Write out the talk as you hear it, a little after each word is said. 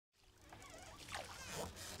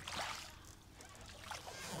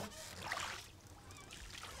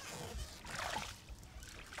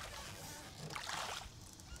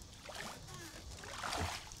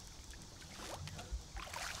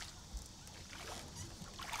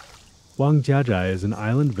Wangjiajia is an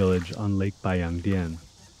island village on Lake Baiyangdian,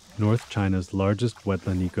 North China's largest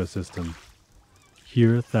wetland ecosystem.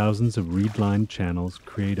 Here, thousands of reed-lined channels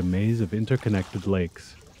create a maze of interconnected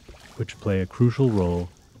lakes, which play a crucial role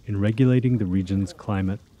in regulating the region's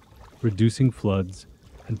climate, reducing floods,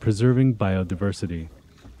 and preserving biodiversity.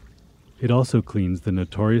 It also cleans the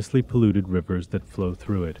notoriously polluted rivers that flow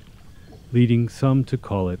through it, leading some to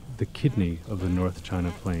call it the kidney of the North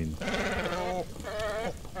China Plain.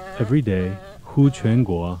 Every day, Hu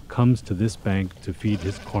Quanguo comes to this bank to feed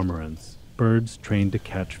his cormorants, birds trained to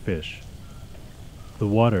catch fish. The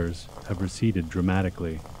waters have receded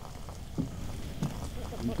dramatically.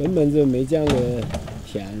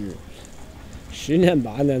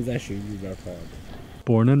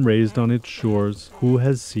 Born and raised on its shores, Hu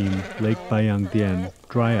has seen Lake Baiyangdian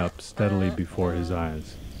dry up steadily before his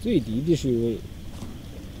eyes.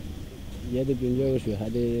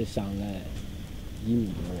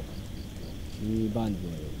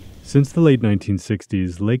 Since the late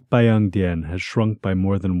 1960s, Lake Baiyangdian has shrunk by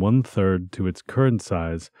more than 1/3 to its current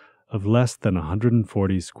size of less than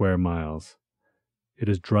 140 square miles. It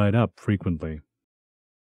has dried up frequently.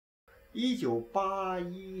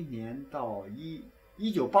 1981年到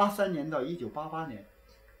1983年到1988年，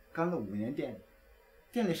干了5年电，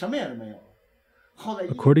店里什么也都没有。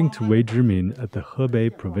 According to Wei Zhimin at the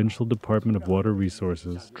Hebei Provincial Department of Water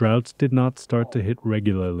Resources, droughts did not start to hit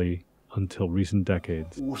regularly until recent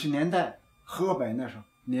decades. 50年代，河北那时候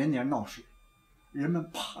年年闹水，人们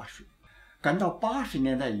怕水。赶到80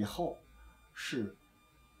年代以后，是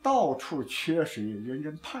到处缺水，人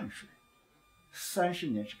人盼水。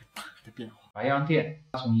30年是个大的变化。白洋淀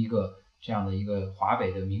从一个这样的一个华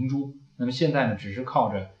北的明珠，那么现在呢，只是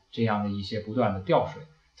靠着这样的一些不断的调水，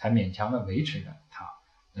才勉强的维持着它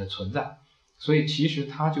的存在。所以其实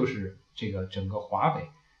它就是这个整个华北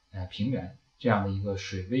平原这样的一个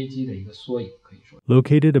水危机的一个缩影，可以说。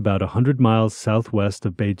Located about 100 miles southwest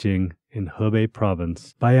of Beijing in Hebei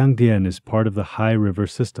province, Baiyangdian is part of the Hai River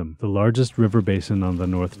system, the largest river basin on the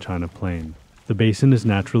North China Plain. The basin is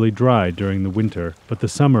naturally dry during the winter, but the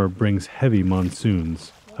summer brings heavy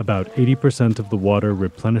monsoons. About 80% of the water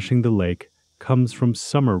replenishing the lake comes from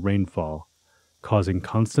summer rainfall, causing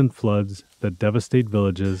constant floods that devastate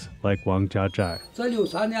villages like Wangjiajia. 这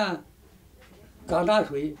63年刚打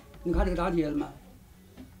水，你看这个大街了吗？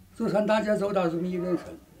走上大街走到这么一人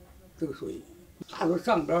深，这个水，它说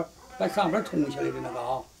把上边冲起来的那个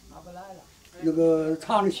啊，那个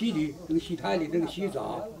长着洗的，那个洗台里那个洗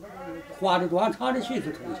澡，花着多长的洗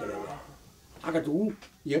是冲下来了，大个猪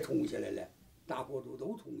也冲下来了，大锅猪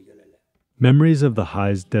都冲下来了。 Memories of the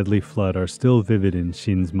Hai's deadly flood are still vivid in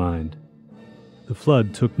Qin's mind. The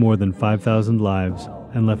flood took more than 5,000 lives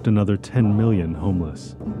and left another 10 million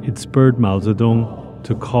homeless. It spurred Mao Zedong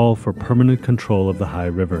to call for permanent control of the Hai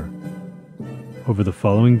River. Over the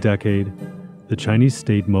following decade, the Chinese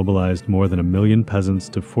state mobilized more than 1 million peasants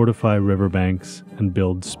to fortify riverbanks and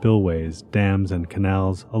build spillways, dams, and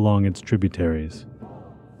canals along its tributaries.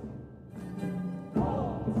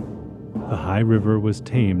 The Hai River was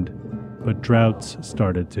tamed, but droughts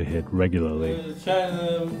started to hit regularly. 前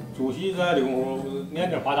主席在的功夫，年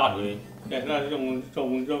年发大水，现在这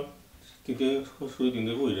水顶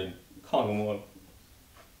的贵人抗什么了？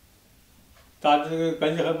咱这个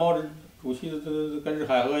根治还毛主席这根治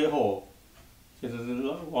海河以后，就是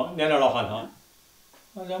往年年老旱塘。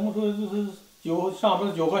那咱们说就是上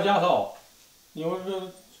边9河下梢，你说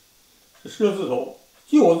这10字头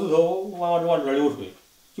，9字头往这流水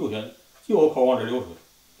，9口往这流水。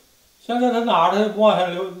 现在他哪儿他不往下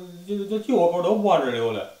流，这9个口都不往这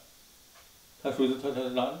流了，他水他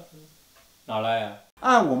哪来呀？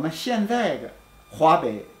按我们现在的华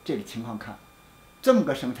北这个情况看，这么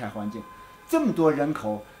个生态环境，这么多人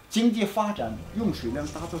口，经济发展用水量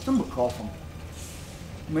达到这么高峰，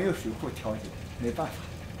没有水库调节，没办法。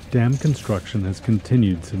 Dam construction has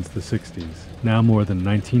continued since the 60s. Now more than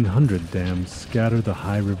 1,900 dams scatter the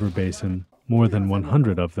Hai River basin, more than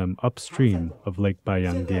 100 of them upstream of Lake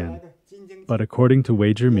Baiyangdian. But according to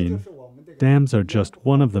Wei Zhimin, dams are just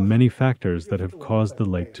one of the many factors that have caused the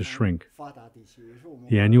lake to shrink.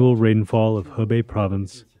 The annual rainfall of Hebei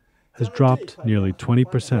province has dropped nearly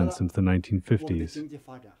 20% since the 1950s,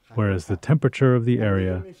 whereas the temperature of the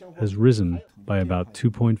area has risen by about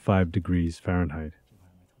 2.5 degrees Fahrenheit.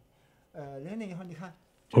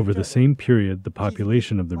 Over the same period, the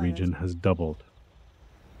population of the region has doubled.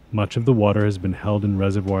 Much of the water has been held in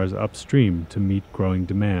reservoirs upstream to meet growing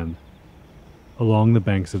demand. Along the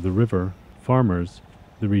banks of the river, farmers,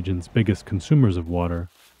 the region's biggest consumers of water,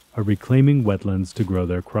 are reclaiming wetlands to grow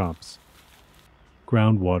their crops.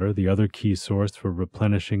 Groundwater, the other key source for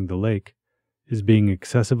replenishing the lake, is being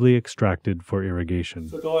excessively extracted for irrigation.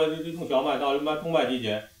 这主要是种小麦到种麦期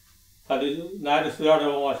间，它得拿着4点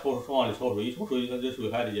往里抽水，一抽水，它这水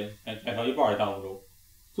还得减少一半儿，耽误住。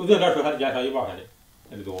就这点水还得减少一半儿，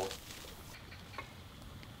还得多。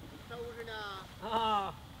收拾呢？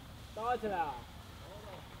啊，打起来了。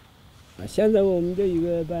现在我们这一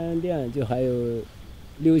个白洋淀就还有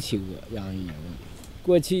6、7个养鱼营地。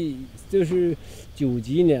过去就是90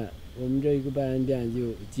几年，我们这一个白洋淀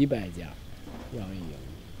就几百家养鱼营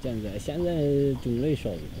地。现在种类少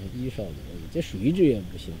的多，少的多，这水质也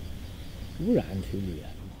不行，污染忒厉害。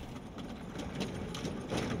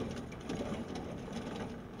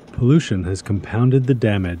Pollution has compounded the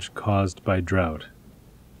damage caused by drought.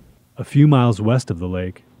 A few miles west of the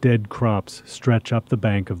lake, dead crops stretch up the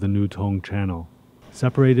bank of the Nutong Channel,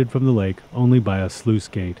 separated from the lake only by a sluice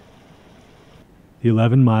gate. The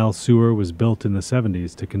 11-mile sewer was built in the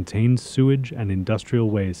 70s to contain sewage and industrial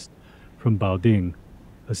waste from Baoding,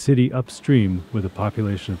 a city upstream with a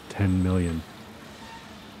population of 10 million.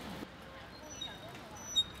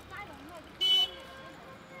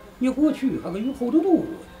 你过去还跟有好多路，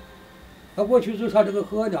他过去就他这个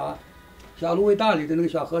河呢，像芦苇大里的那个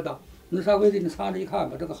小河道，那稍微的你查着一看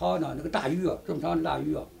吧，这个好呢，那个大鱼啊，这么长的大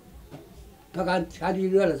鱼啊，他看天气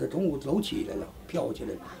热了，是中午走起来了，飘起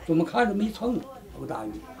来了，我们看着没成，这个大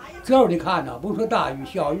鱼，只要你看呢，不说大鱼，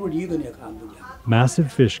小鱼一个你也看不见。Massive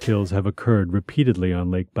fish kills have occurred repeatedly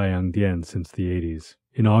on Lake Bayangdian since the 80s.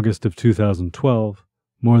 In August of 2012,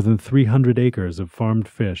 more than 300 acres of farmed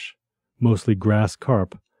fish, mostly grass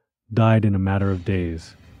carp, died in a matter of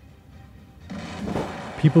days.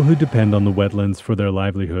 People who depend on the wetlands for their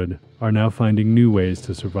livelihood are now finding new ways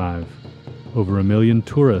to survive. Over 1 million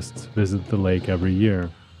tourists visit the lake every year.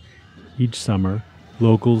 Each summer,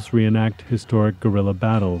 locals reenact historic guerrilla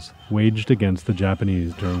battles waged against the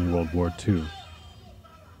Japanese during World War II.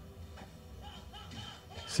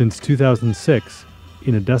 Since 2006,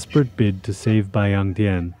 in a desperate bid to save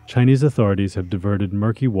Bayangdian, Chinese authorities have diverted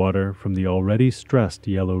murky water from the already stressed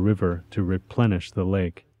Yellow River to replenish the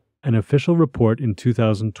lake. An official report in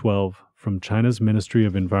 2012 from China's Ministry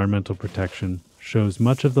of Environmental Protection shows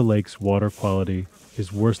much of the lake's water quality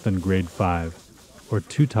is worse than grade 5, or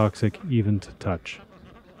too toxic even to touch.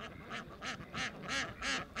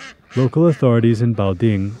 Local authorities in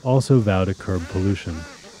Baoding also vow to curb pollution.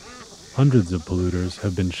 Hundreds of polluters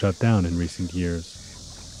have been shut down in recent years.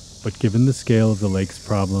 But given the scale of the lake's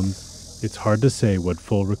problems, it's hard to say what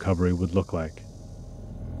full recovery would look like.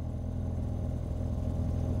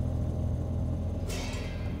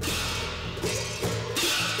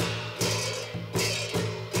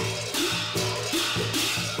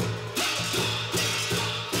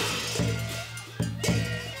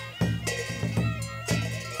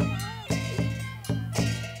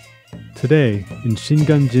 Today, in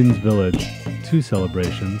Shinganjin's village, 2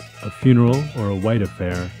 celebrations, a funeral or a white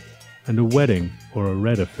affair, and a wedding or a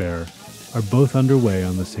red affair, are both underway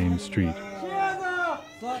on the same street.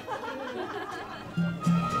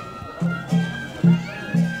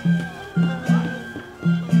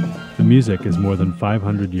 The music is more than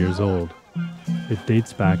 500 years old. It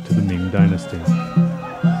dates back to the Ming Dynasty.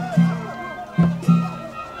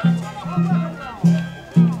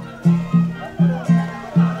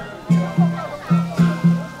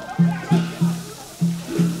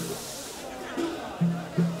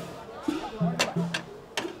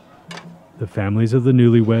 The families of the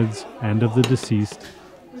newlyweds and of the deceased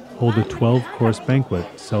hold a 12-course banquet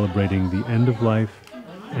celebrating the end of life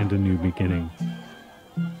and a new beginning.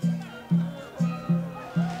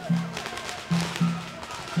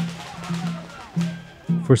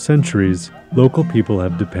 For centuries, local people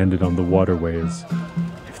have depended on the waterways.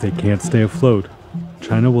 If they can't stay afloat,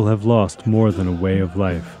 China will have lost more than a way of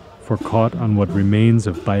life, for caught on what remains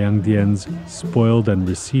of Bayangdian's spoiled and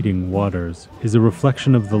receding waters is a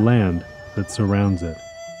reflection of the land that surrounds it.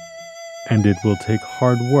 And it will take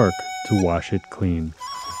hard work to wash it clean.